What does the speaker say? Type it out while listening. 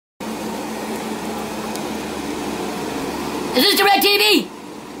Is this DirecTV?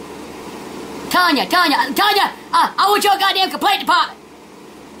 Tanya, I want your goddamn complaint department.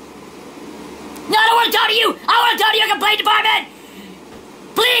 No, I don't want to talk to you. I want to talk to your complaint department.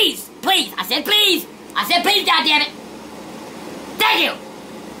 Please, please. I said please. I said please, goddammit. Thank you.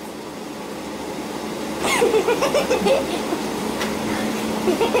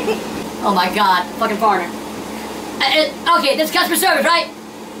 Oh my god, fucking foreigner. Okay, this is customer service, right?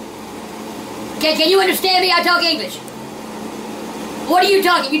 Can you understand me? I talk English. What are you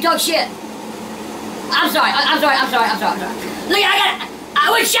talking? You talk shit. I'm sorry. Look,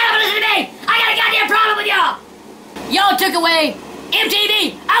 shut up and listen to me. I got a goddamn problem with y'all. Y'all took away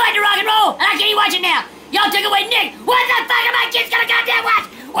MTV. I like to rock and roll, and I can't even watch it now. Y'all took away Nick. What the fuck are my kids gonna goddamn watch?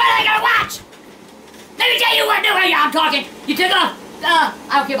 What are they gonna watch? Let me tell you what. No, I'm talking. You took off. I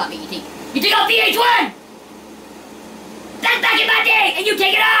don't care about me, ET. You took off VH1. That's back in my day, and you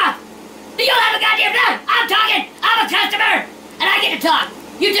take it off. Do you have a goddamn no? I'm talking. I'm a customer, and I get to talk.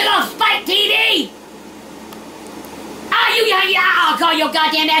 You took off Spike TV. I'll call your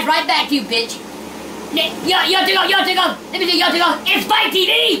goddamn ass right back to you, bitch. Y'all took off. Let me see. Y'all took off. It's Spike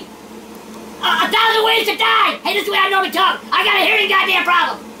TV. 1,000 ways to die. Hey, this is the way I normally talk. I got a hearing goddamn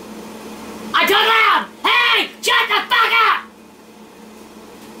problem. I talk loud. Hey, shut the fuck up.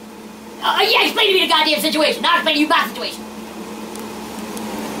 Yeah, explain to me the goddamn situation. Now explain to you my situation.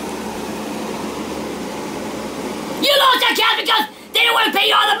 You lost that account because they didn't want to pay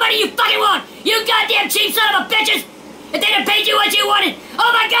you all the money you fucking want. You goddamn cheap son of a bitches. If they didn't pay you what you wanted.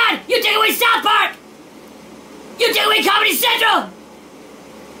 Oh my god, you took away South Park. You took away Comedy Central.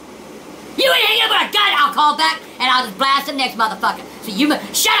 You ain't hanging up with a gun. I'll call back and I'll just blast the next motherfucker. So you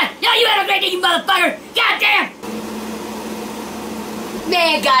shut up. Yo, you have a great day, you motherfucker. Goddamn.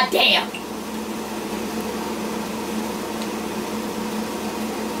 Man, goddamn.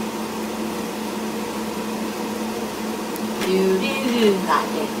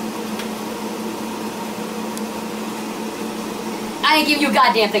 Goddamn. I ain't giving you a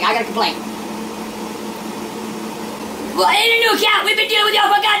goddamn thing. I got a complaint. Well, ain't a new account. We've been dealing with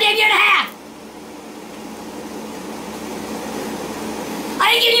y'all for a goddamn year and a half.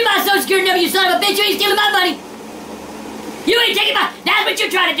 I ain't giving you my social security number, you son of a bitch. You ain't stealing my money. You ain't taking my... That's what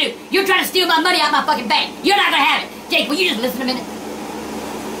you're trying to do. You're trying to steal my money out of my fucking bank. You're not gonna have it. Jake, will you just listen a minute?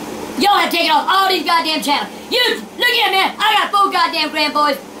 Y'all have taken off all these goddamn channels. You, look at man. I got 4 goddamn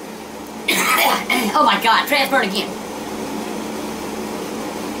grandboys. Oh my god, transferred again.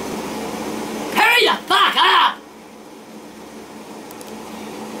 Hurry the fuck up!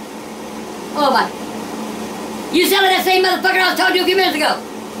 Oh my. You selling that same motherfucker I was talking to a few minutes ago?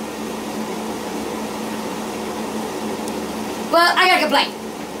 Well, I got a complaint.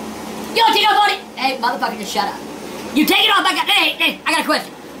 You don't take off on it. Hey, motherfucker, just shut up. You take it off my god. Hey, I got a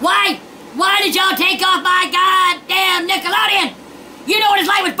question. Why did y'all take off my goddamn Nickelodeon? You know what it's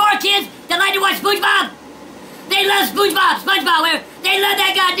like with 4 kids that like to watch SpongeBob? They love SpongeBob, where they love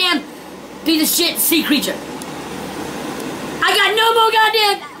that goddamn piece of shit sea creature. I got no more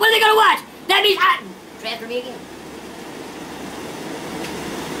goddamn, what are they gonna watch? That means transfer me again.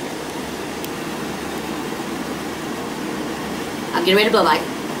 I'm getting ready to blow, Mike.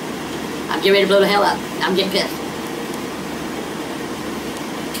 I'm getting ready to blow the hell up. I'm getting pissed.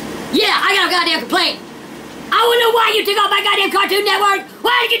 Yeah, I got a goddamn complaint. I wanna know why you took off my goddamn Cartoon Network.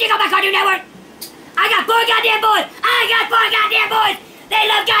 Why did you take off my Cartoon Network? I got 4 goddamn boys. They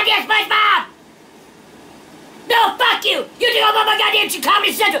love goddamn SpongeBob. No, fuck you. You took off my goddamn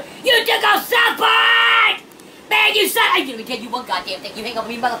Comedy Central. You took off South Park. Man, you son. Let me tell you one goddamn thing. You hang up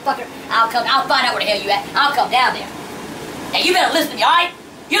with me, motherfucker. I'll find out where the hell you at. I'll come down there. Now, you better listen to me, alright?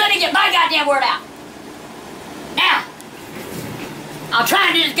 You let me get my goddamn word out. Now, I'll try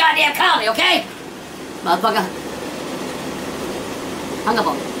and do this goddamn comedy, okay? Motherfucker. Hung up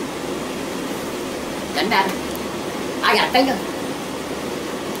on me. Doesn't matter. I got a finger.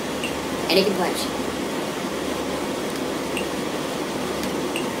 And he can punch.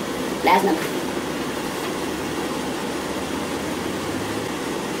 Last number.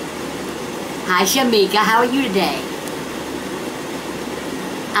 Hi, Shamika. How are you today?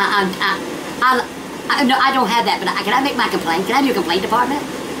 No, I don't have that, but can I make my complaint? Can I have your complaint department?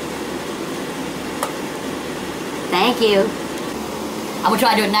 Thank you. I'm gonna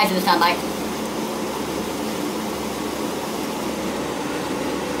try to do it nicer this time, Mike.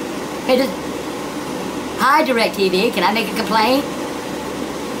 Hey, hi, DirecTV. Can I make a complaint?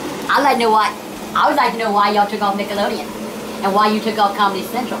 I'd like to know why. I would like to know why y'all took off Nickelodeon, and why you took off Comedy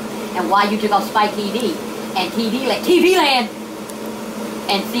Central, and why you took off Spike TV and TV Land,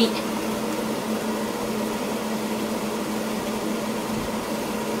 and see.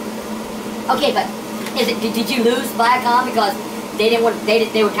 Okay, but Did you lose Viacom because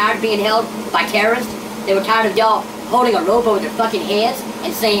they were tired of being held by terrorists? They were tired of y'all holding a rope over their fucking heads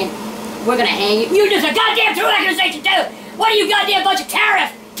and saying, we're gonna hang you. You're just a goddamn true organization too! What are you goddamn bunch of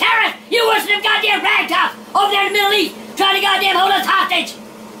terrorists? Terrorists! You worse than them goddamn ragtops over there in the Middle East trying to goddamn hold us hostage!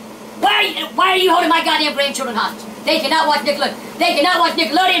 Why are you holding my goddamn grandchildren hostage? They cannot watch Nickelodeon. They cannot watch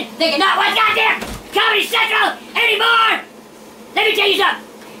Nickelodeon. They cannot watch goddamn Comedy Central anymore! Let me tell you something.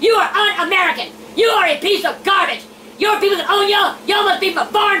 You are un-American. You are a piece of garbage. Your people that own y'all must be from a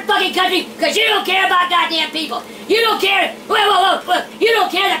foreign fucking country because you don't care about goddamn people. You don't care, you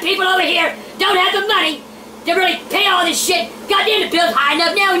don't care that people over here don't have the money to really pay all this shit. Goddamn, the bill's high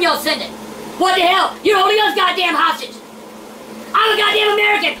enough now when y'all send it. What the hell? You're holding us goddamn hostage. I'm a goddamn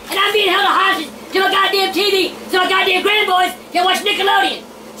American, and I'm being held hostage to my goddamn TV so my goddamn grandboys can watch Nickelodeon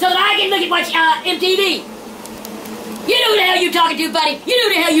so that I can watch MTV. You know who the hell you talking to, buddy. You know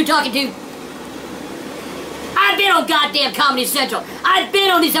who the hell you talking to. I've been on goddamn Comedy Central. I've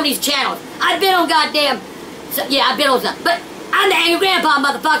been on some of these channels. I've been on goddamn... yeah, I've been on some. But I'm the angry grandpa,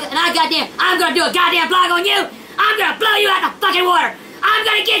 motherfucker, and I'm gonna do a goddamn vlog on you. I'm gonna blow you out the fucking water. I'm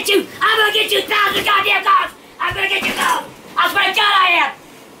gonna get you thousands of goddamn dollars. I'm gonna get you those. I swear to God I am.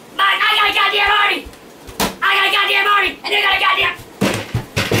 I got a goddamn army. I got a goddamn army, and they're gonna goddamn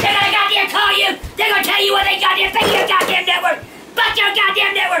call you. They're gonna tell you what they goddamn pay your goddamn network. Fuck your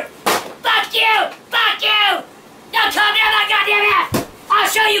goddamn network. Fuck you! Fuck you! Don't calm down my goddamn ass! I'll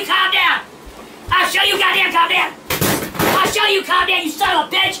show you calm down! I'll show you goddamn calm down! I'll show you calm down, you son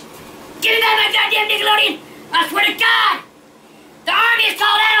of a bitch! Give me back my goddamn Nickelodeon! I swear to God! The army is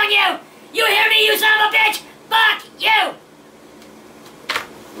called out on you! You hear me, you son of a bitch? Fuck you!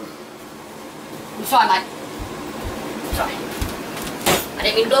 I'm sorry, Mike. I'm sorry. I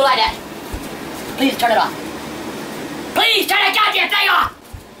didn't mean to blow like that. Please turn it off. Please turn that goddamn thing off!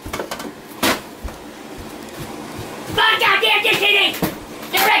 Fuck goddamn DirecTV!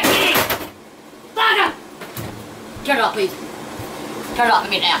 DirecTV! Fuck them! Turn it off, please. Turn it off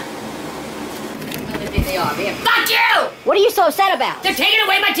for me now. What do they think they are, man? Fuck you! What are you so upset about? They're taking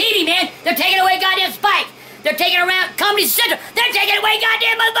away my TV, man! They're taking away goddamn Spike! They're taking around Comedy Central! They're taking away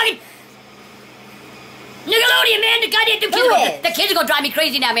goddamn motherfucking... Nickelodeon, man! The kids are gonna drive me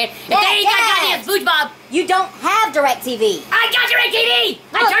crazy now, man. If they ain't got goddamn SpongeBob... You don't have DirecTV. I got DirecTV!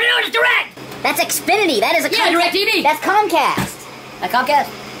 I turned it on as Direct! That's Xfinity. That is a Comcast. DirecTV. That's Comcast. A Comcast?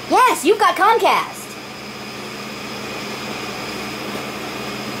 Yes, you've got Comcast.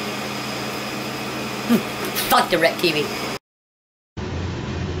 Fuck DirecTV. DirecTV.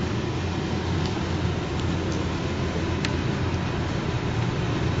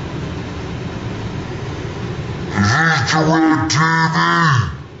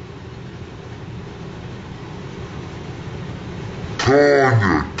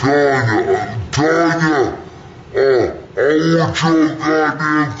 Tanya, I want your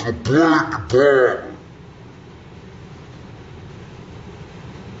goddamn complaint department.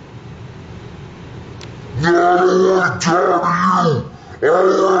 No, I don't want to talk to you. I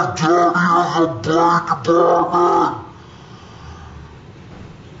want to talk to your complaint department.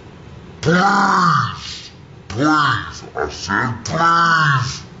 Please. I said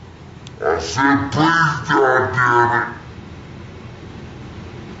please. Goddammit.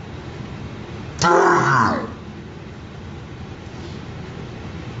 Thank you.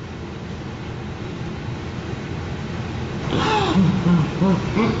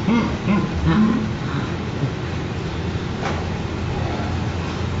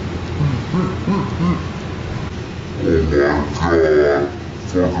 Oh my God,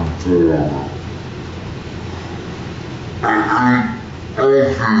 fucking foreigner.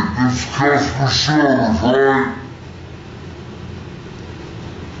 Okay, this customer service, right?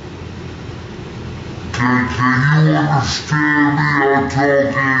 Can you understand me? I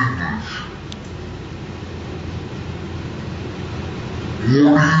talk English. What are you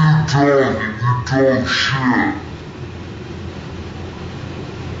talking? You talk shit.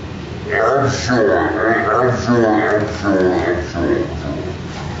 I'm sorry. I was shut up yesterday.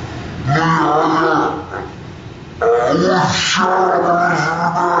 I got a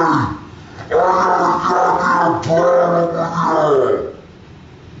goddamn problem with y'all.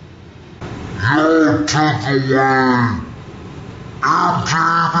 Y'all took away MTV. I like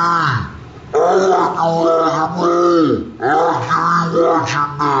to watch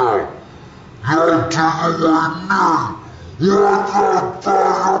them all. I can't watch it now. Y'all took away me. What the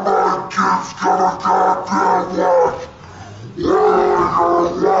fuck are my kids gonna goddamn watch? What are they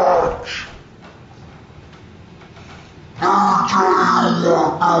gonna watch? Let me tell you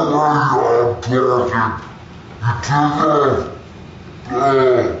what, no way I'm talking. You turn off.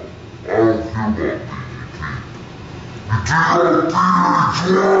 Oh, give up.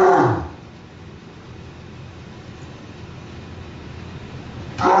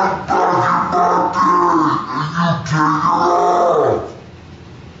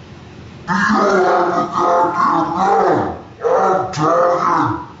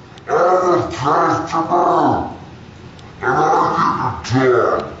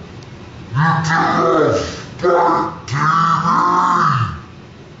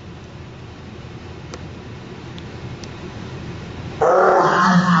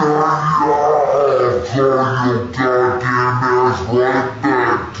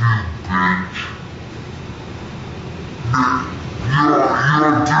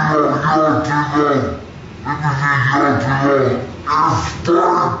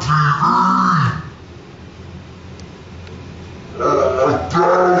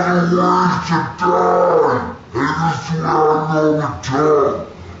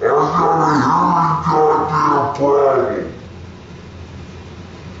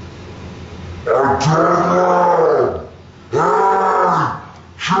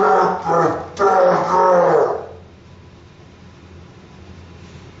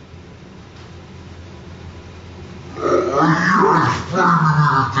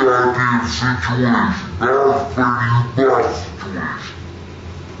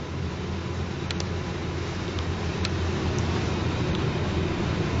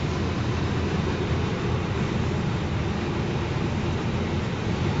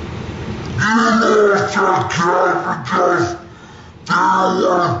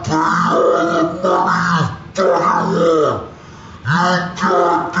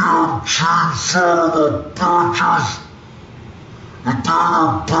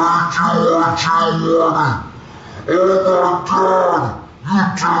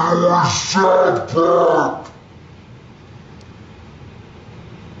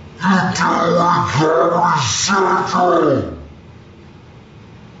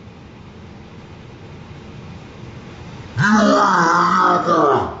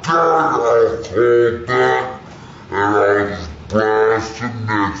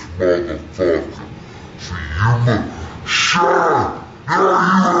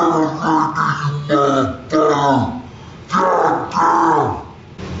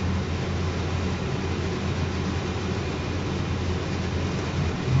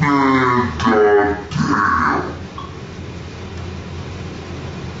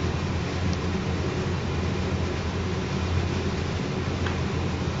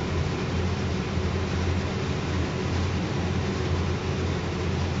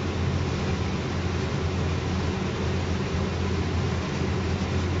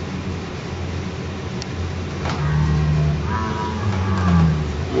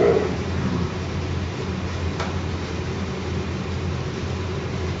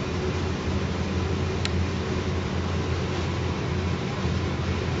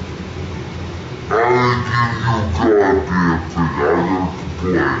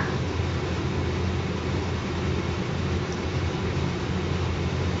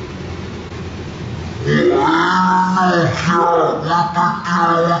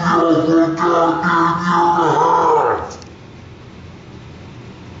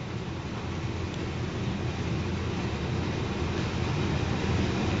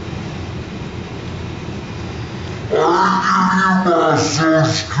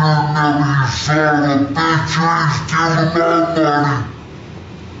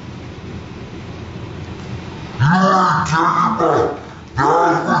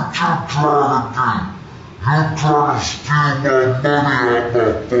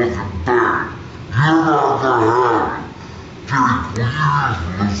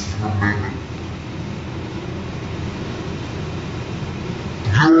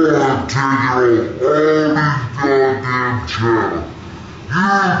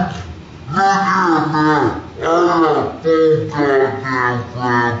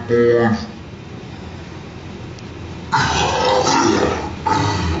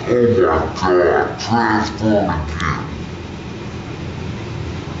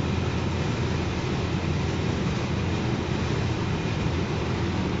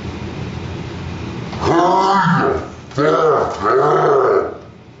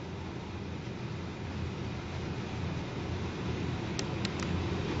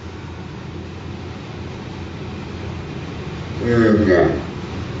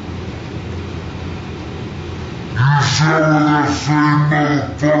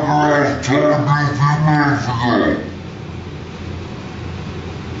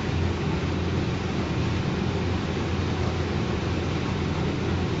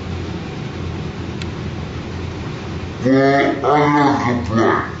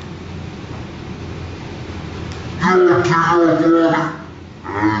 You'll take a warning.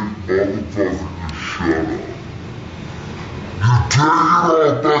 Hey, motherfucker, just shut up. You take it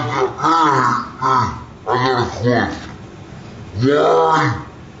all back. Hey, I got a question. Why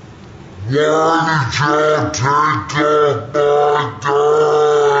did y'all take off my goddamn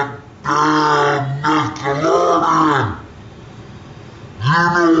Nickelodeon? You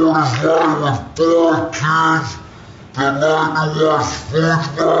know what it's like with 4 kids that like to watch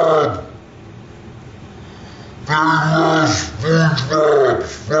SpongeBob? They love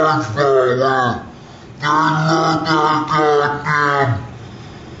SpongeBob, they love that goddamn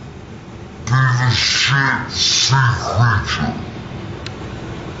piece of shit sea creature.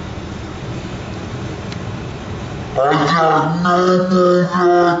 I got no more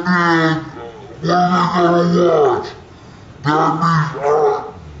goddamn, what am I gonna watch? That means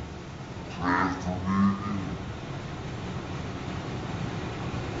I'm getting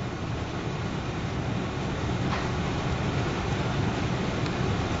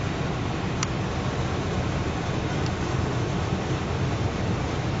ready to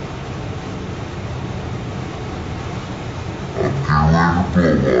blow life.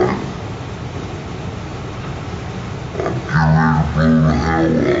 I'm getting ready to blow the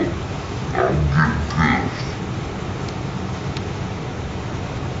hell up. I'm getting pissed.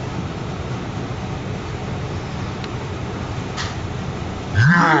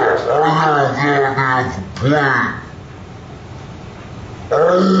 Yeah, I got a goddamn complaint. I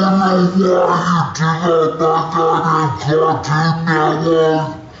wanna know why you took out my goddamn Cartoon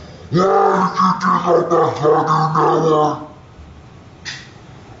Network. Why did you take out my Cartoon Network?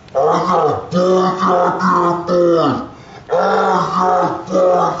 I got 4 goddamn boys. I got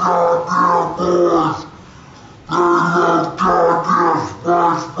 4 goddamn boys. They love goddamn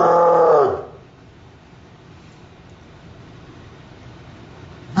SpongeBob.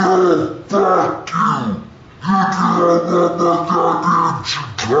 No, fuck you. You took out my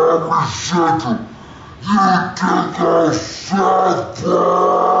goddamn Comedy Central. You took out South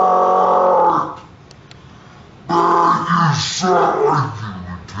Park. Man, you suck like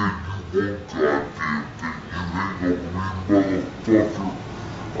you. One goddamn thing, you ain't no green motherfucker.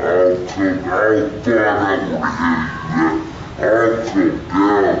 I'll come, I wanna hear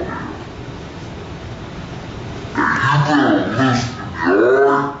you that. I'll come down there. And you better listen to me, alright? You wanna get my goddamn word out. Now,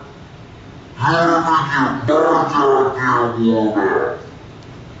 I'll try these goddamn calmly, okay? Motherfucker.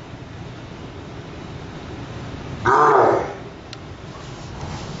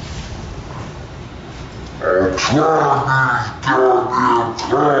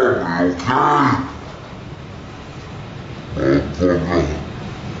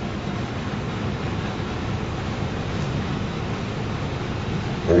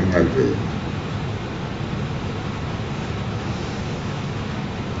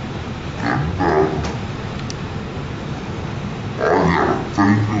 I'm the boy. And now, I got a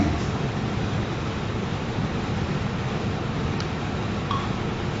finger.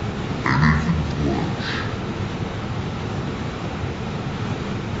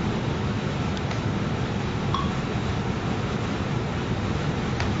 And it can punch.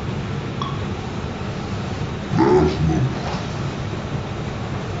 Last number.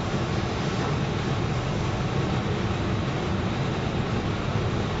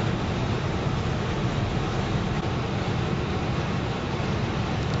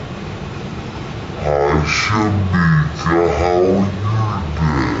 I should meet you how you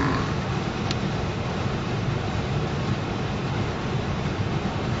did.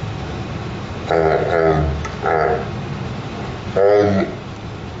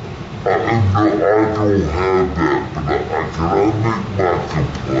 I don't have that, but can I make my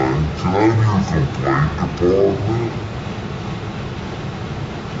complaint? Can I do a complaint department?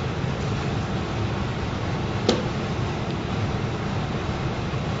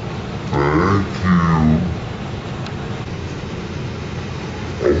 Thank you.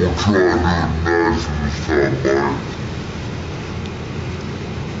 I will try to do it nice this time, buddy.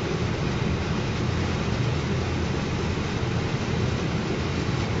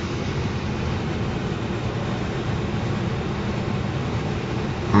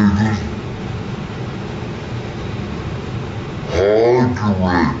 Hi, DirecTV, can I make a complaint?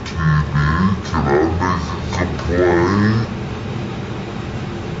 I'd like to know why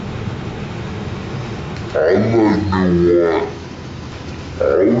y'all took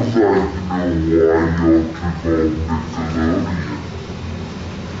off Nickelodeon,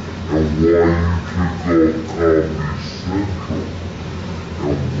 and why you took off Comedy Central,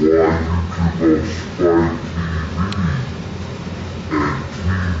 and why you took off Sped TV,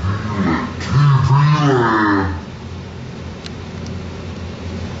 and TV Land.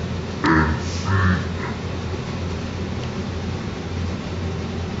 And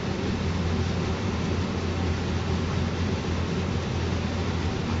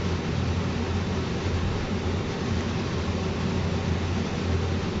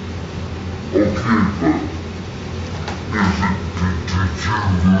Okay, but did you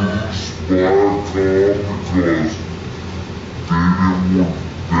lose Sped, Tom, because they were tired of being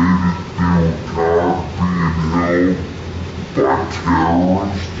held by terrorists? They were tired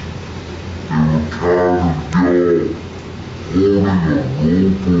of y'all holding a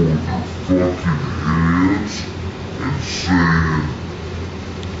rope over their fucking heads and saying,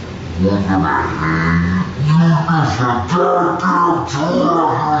 we're gonna hang you. You just a goddamn terrorist, you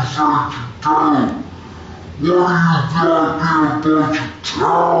said you do. What are you goddamn bunch of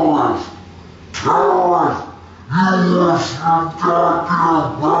terrorists? Terrorists! You want some goddamn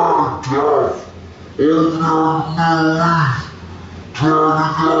bad death over in the Middle East,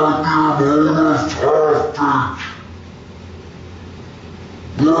 trying to goddamn hold us hostage.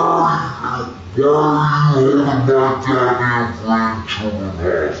 Why are you holding my goddamn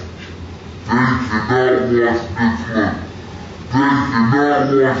grandchildren hostage?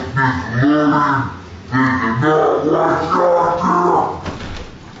 They cannot watch Nickelodeon. They cannot watch Nickelodeon. They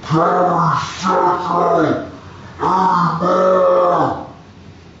cannot watch goddamn Comedy Central anymore.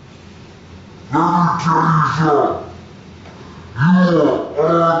 Let me tell you something. You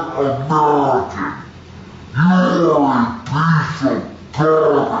are un-American. You are a piece of garbage.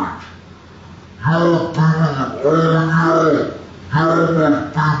 Your people own you.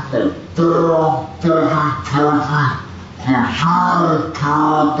 You're the people. Damn fucking country.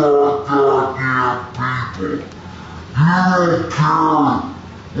 Cause you don't care about goddamn people. You don't care.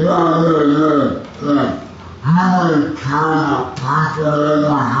 You don't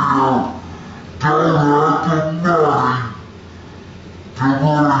care that people over here don't have the money to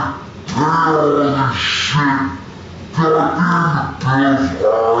wanna pay all this shit that these bills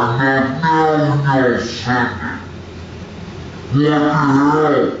are, and now you'll send it. What the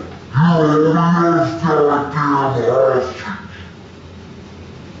hell? You're holding those goddamn hostages.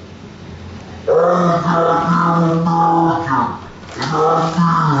 All goddamn American, and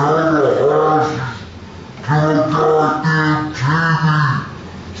I'm being held hostage to a goddamn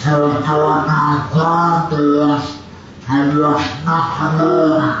TV, to a goddamn grandboys to watch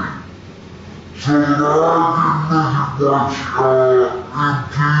Nickelodeon. So that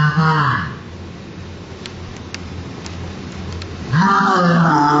I can watch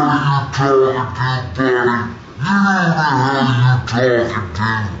in TV. You know the hell you talking to, buddy. You know the hell you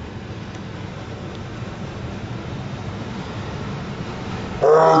talking to.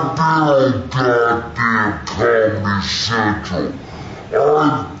 I've been on goddamn Comedy Central.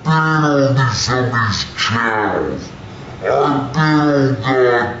 I've been on some of these channels. I've been on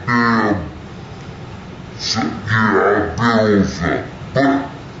goddamn... So, yeah, I've been on some. But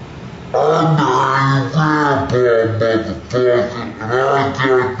I'm the grandpa, motherfucker, and I'm gonna do a goddamn ball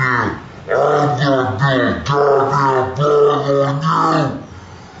on you. I'm gonna ball you like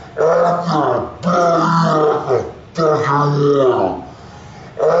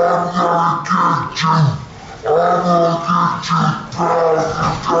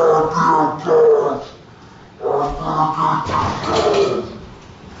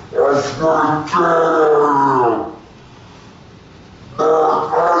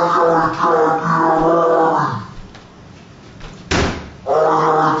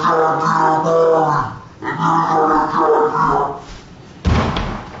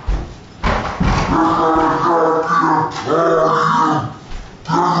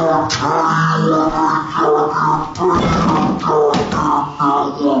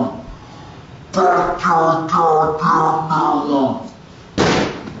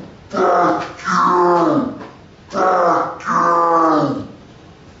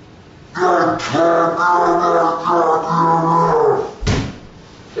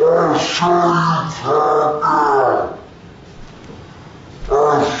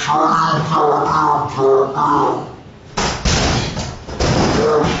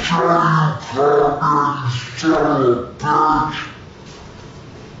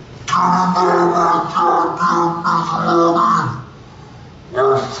fucking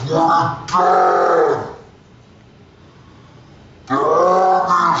water. I'm gonna get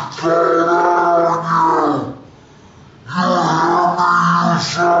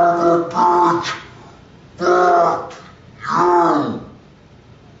you. I'm gonna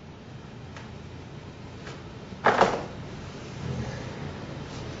get you balls and goddamn balls.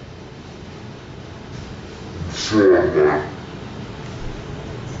 I'm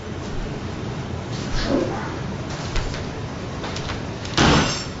gonna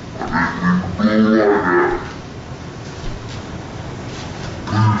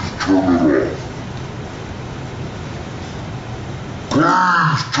get you balls.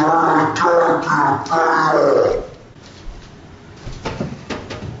 That's my dad.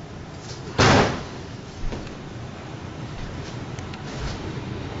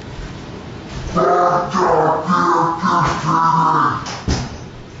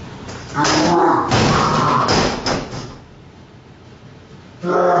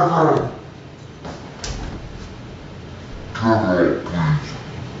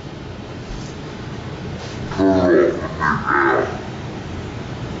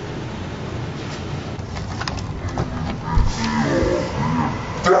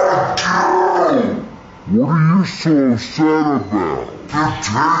 What are you so upset about? They're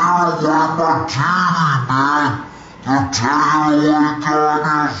taking away my TV, man. They're taking away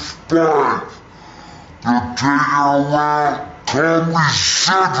goddamn Sped. They're taking away Comedy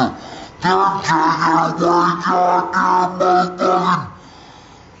Central. They're taking away goddamn motherfucking...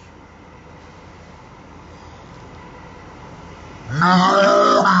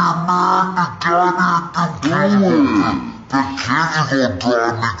 Nickelodeon, man. The goddamn computer. The kids are gonna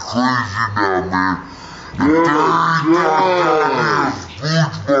drive me crazy now, man. You don't have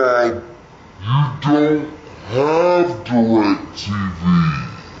DirecTV. I got DirecTV.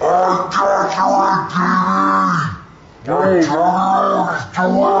 My channel is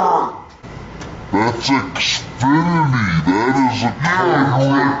direct. That's Xfinity. That is a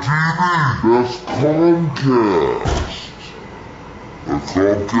DirecTV. That's Comcast. A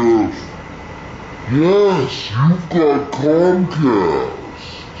Comcast? Yes, you've got Comcast.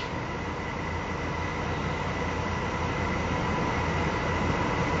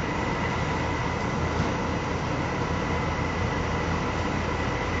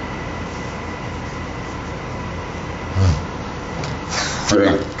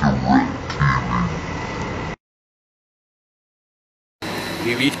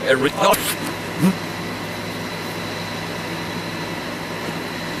 You eat everything.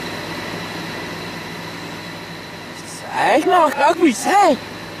 Zeg nog, ook wie zei.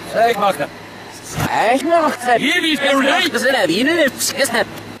 Zeg maar. Zeg nog, zei. Hier is everything. Dat is een hier in het schist.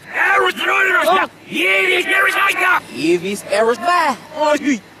 Everything. Hier is everything. Hier is everything.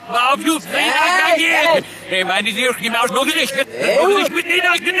 Oei. Maar op je vriend, kijk hier. Nee, maar niet hier. Je moet nog eens. Nog eens met die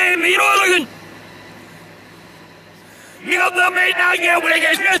dag te nemen. Hier oorlogen. Je hebt dat mee naar je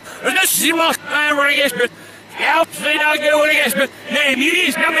oorlogen. Dat is die macht. Oorlogen. Help me naar je oorlogen. Nee, hier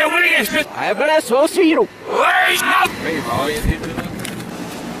is naar mijn oorlogen. Hij heeft zo zien. Wees nou.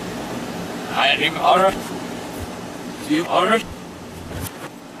 Hij neemt harder. Zie je harder?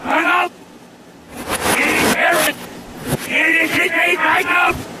 Hang op. Hier is Aaron. Hier is het niet. Hang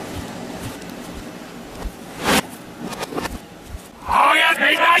op. Hou je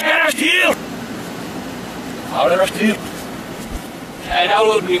mee naar je stiel. Hou er stiel. En nou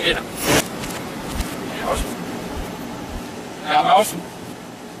loopt niet in. Ja, maar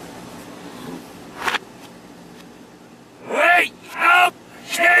wait, stop!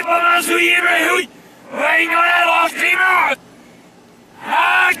 Stay on zo hier bij hoe. Wij gaan er los zien.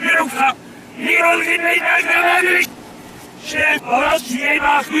 Haak me op. Hier wil ik niet naar de wereld. Stay on hier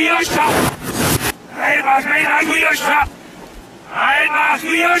maar goeie stap. Hij mag mij naar goeie stap. Hij mag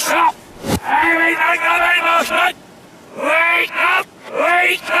goeie stap. Hij weet dat ik mij mag stap. Wake up!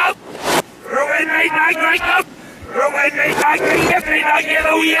 Wake up! Ruin mij naar wake up! Ruin mij naar je vriend naar je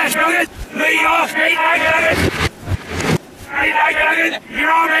hoe je is. Nee, joh, nee, naar je. Nee, naar je.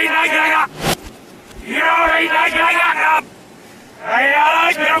 Hier nee, naar je. Hier nee, naar je. Hij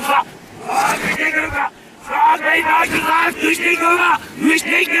laat je op. Wat ik doe. Vraag mij naar je laat. Dus ik doe. Dus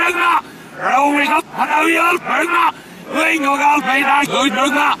ik doe. Ruin ik op. Hou je op. Brugma. Wij nog altijd naar goed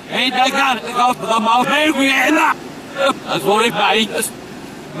Brugma. Hey, daar gaan. Ik ga van mijn veel weer. Dat wil ik bij.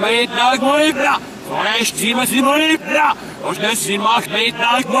 Weet nou ik mooi bra. Voorrecht zien we zien mooi bra. Als dat zien mag weet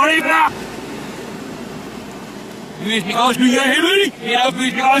nou ik mooi bra. Nu is because nu je helemaal. Ja, nu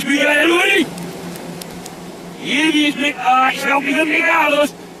is because nu je helemaal. Hier is met zelf niet op alles.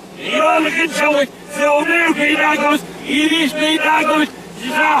 Hier wil ik zo meer pedagogos. Hier is pedagogos. Ze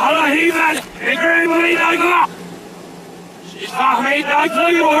zeggen hallo hier. Ik ben pedagogos. Ze zeggen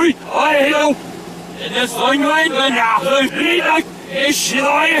pedagogos. Hallo. Het is van mij vandaag. Pedagogos. Is je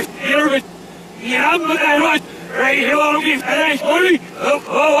lief, hier je hebt me daar wat. Regel je reis mooi.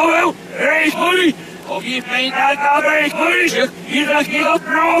 Reis mooi. Of je bent uit de reis mooi. Hier leg je op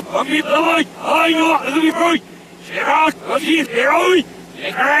roep. Of je belangrijk. Hij nog een lief mooi. Ze raakt. Wat zie je ooit?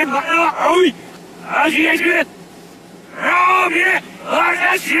 Ik krijg me nog ooit. Als je het weet. Raam je. Laat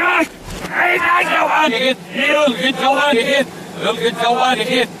het zien. Hij maakt jou aan. Heel goed jou aan. Heel goed jou aan.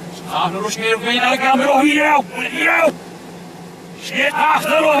 Ga nog eens keer op mijn camera. Hier. Zit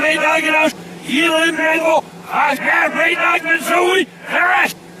achter nog een dag hier in Bravo. Als er een dag met zo'n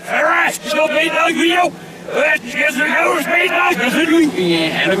verrast. Zo een dag voor jou. Het is een groot dag. Dat is een doen.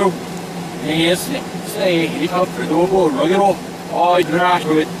 Ja, en go. Yes, say, ik had verdomme hoor. Maar oh, ik draag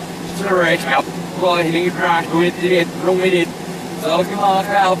me. Sorry, scalp. Well, I think you crashed with it, wrong with it. So, come on,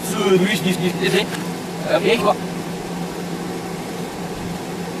 scalp, soon, wish this is it. Okay, go.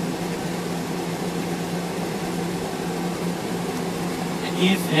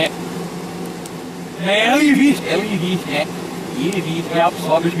 Is LED help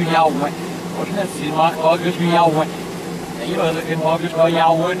sluggers be out went. What's that? See my sluggers be out went. You know the sluggers go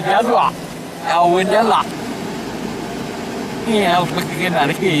out went as well. Out went a lot. Yeah, I was looking at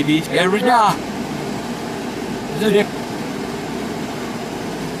the KB's every day. Is it?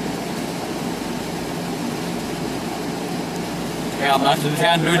 Yeah, I'm not to the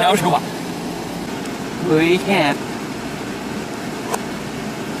hand doing out. We can't.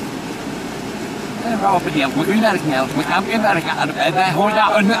 Rồi bây giờ mình cứ ra được nghèo, mình khám kiếm ra được cả được cái hối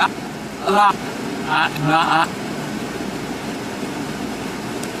đạo nữa là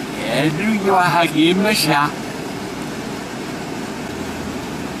cái thứ do hai kiếm nó xa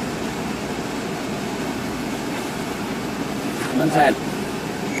mình sẽ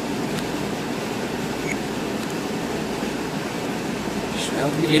sao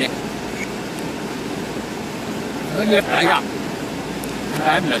cái gì đấy nó nghiệp lại gặp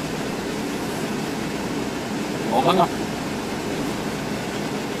cái mình ủa bắn không?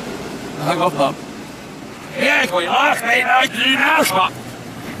 Hơi có phẩm. Ê, quỷ ác, cái này gì nào sao?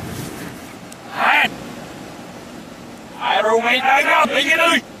 Ai rồi mày đang gặp cái gì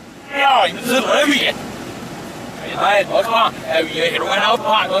đây? Rồi, xin lỗi vì vậy. Cái này, tôi khoa, vì vậy rồi nào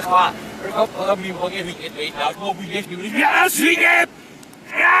khoa, tôi khoa. Rồi có phẩm mình có cái việc đấy, đã có bị ghét như thế. Dạ, suy nghiệp!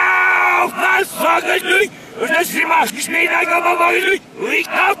 Nào, ta sao cái gì? Rồi ta xin mà, cái này có bao cái gì? Ui,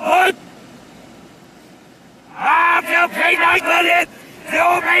 khắp hơn! They'll pay like that!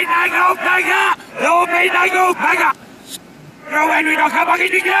 They'll pay like go Pega! They'll pay like go Pega! No one will not come back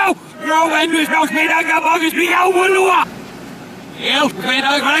in the go! No one will not pay like a bogus be out one lua! They'll pay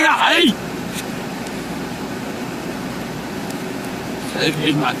like Pega! Hey! Save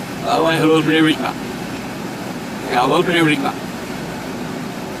his man. Oh, I will be rich man. I will be rich man.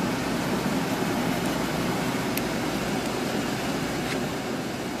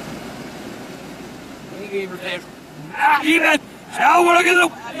 Even sao mà cái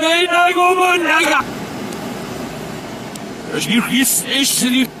lúc này đang có vấn đề cả, rồi cái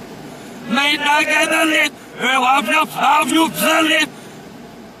gì này đang cái đó lên, rồi làm giúp sao lên,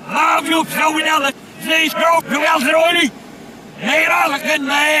 làm giúp sao với nhau là gì đâu không ăn rồi đi, này đó là cái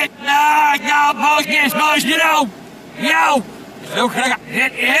này là nhà bao nhiêu nói gì đâu, nhau, sao cái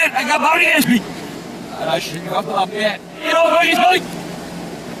hết anh có bao nhiêu gì, là xin có làm cái, you know what he's doing,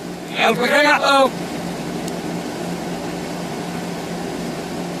 em phải cái đó.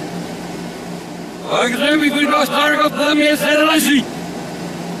 Ik zeg niet goed was sterk op de meeste relatie.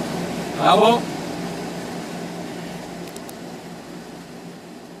 Bravo.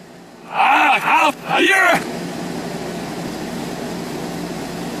 Half, hier!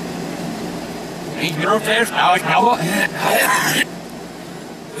 Ik ben op eerst, nou ik hou wel.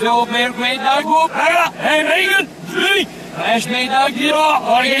 Zo meer mee naar goed. Hé, Megan, zie! Hij is mee naar hier,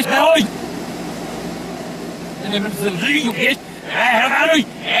 hoor je eens bij. En dan moet ze drie op eerst. Hé, ga nu!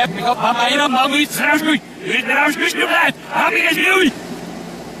 Heb ik op aan mij dan, man, iets trouwens nu! Iets trouwens nu, blijf! Heb ik eens nu!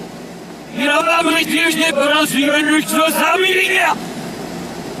 Hier op aan mij hier snippen, als we er nu zo samen liggen!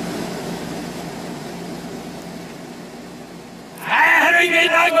 Hé, ik weet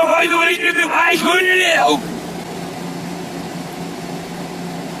dat nog ooit door ik nu bij mij schoenen leeuw!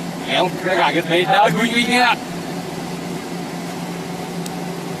 Heel, kijk, ik weet dat ik goed liggen!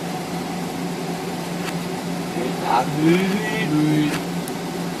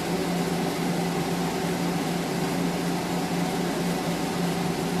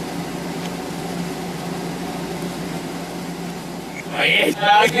 Is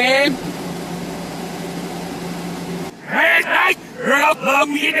that game? Hey, hey! Rug up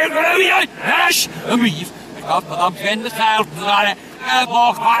me in the Hush! A meef! I got the lump in the south, and I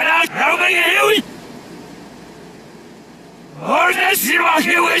walk hard out, coming in here! Where's this? You are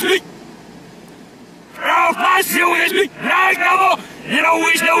here with me! Oh, pass you with me! Right, come on! You know,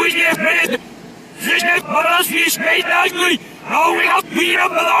 we get rid of this is for us, we straight ugly! Oh, we got beat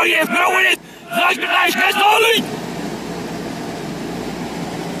up with all you throwing it! Like the nice guys only!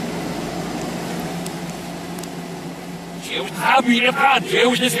 She was happy to find she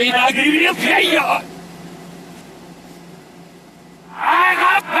was just saying I give you a pay yard! I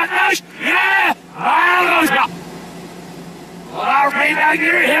got panache! Yeah! I'll go! I'll pay back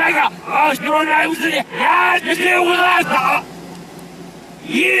here, here I go! I was throwing out with it! Yeah, just deal with that!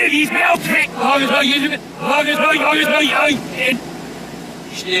 Yeah, he's now trick!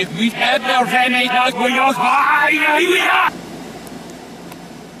 Stif, wie hebt nou zijn mee dat we ons hier we are!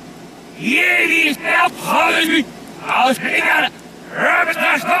 Hier is het gewoon. Als ik aan het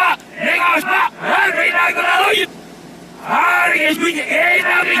Rubberstad, ik was maar, en ik denk dat al je. Haar is goed, ik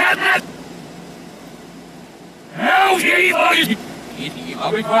heb niet gehad. Nou, zie je volgens je. Ik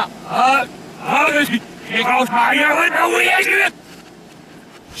heb ik wel. Volgens je. Ik was maar, je weet nou hoe je is.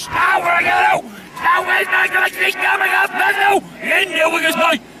 Stauw, ik nou. Stauw, ik denk dat ik niet naar me gaat, dat nou. In de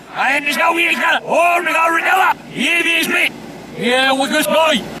wikkersboy. En de schouw hier gaan. Hoor me gaan redellen. Hier is me. Hier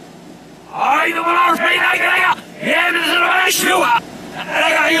wikkersboy. Hij doet me nou spelen, ik denk dat. Hier is er nog een schouw. En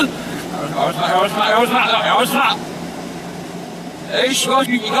ik ga hier.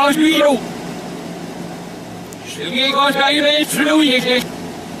 Ik ga eens nu hier. Ik ga eens bij je mee vloeien.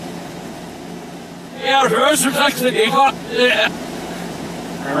 Ja, rust op straks. Ik ga. Ik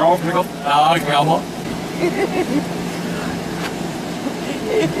op. Ja, ik ga maar.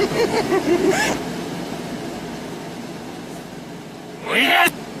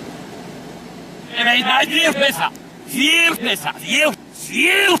 Je weet niet, veel besser. Veel besser.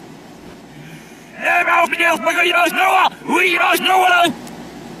 Veel. En maar opnieuw, maar kun je ons nou hoe je ons nou dan?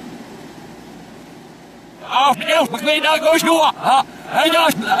 Opnieuw, maar kun je nou eens nou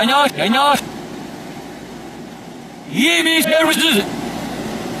en naast. Hier is er